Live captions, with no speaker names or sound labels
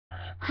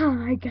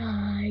Hi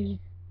guys.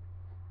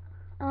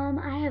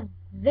 I have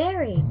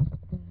very,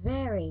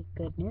 very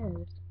good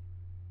news,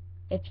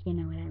 if you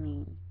know what I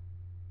mean.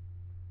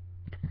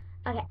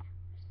 Okay,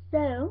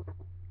 so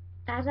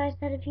as I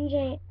said a few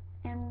days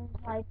in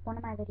like one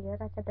of my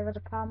videos, I said there was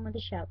a problem with the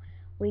show.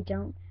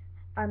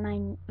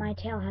 My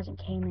tail hasn't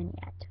came in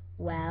yet.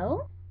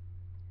 Well,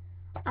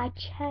 I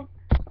checked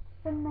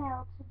the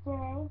mail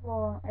today.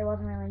 Well, it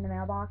wasn't really in the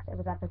mailbox. It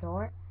was at the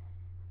door.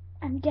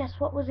 And guess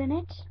what was in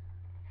it?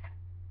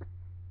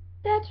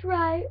 That's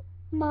right,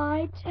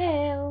 my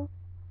tail.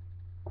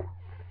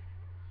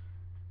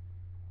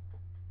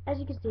 As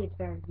you can see, it's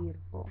very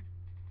beautiful.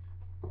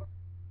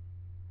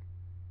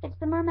 It's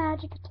the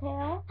mermagica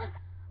tail.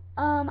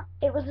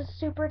 It was a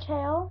super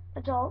tail,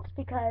 adults,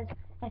 because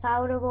if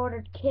I would have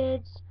ordered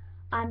kids,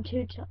 I'm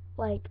too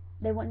like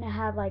they wouldn't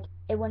have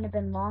it wouldn't have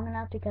been long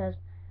enough because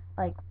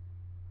like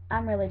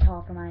I'm really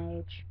tall for my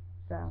age.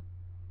 So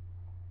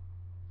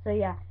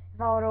yeah, if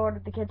I would have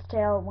ordered the kid's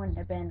tail, it wouldn't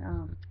have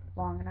been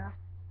long enough.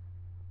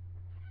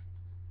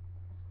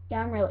 Yeah,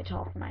 I'm really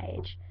tall for my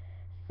age.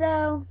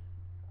 So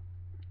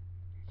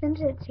since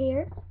it's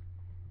here,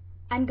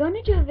 I'm going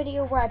to do a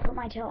video where I put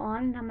my tail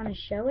on and I'm going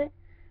to show it.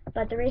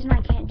 But the reason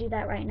I can't do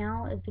that right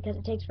now is because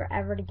it takes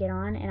forever to get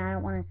on, and I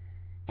don't want to,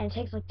 and it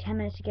takes like 10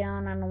 minutes to get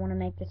on. I don't want to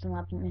make this an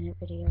 11-minute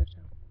video,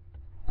 so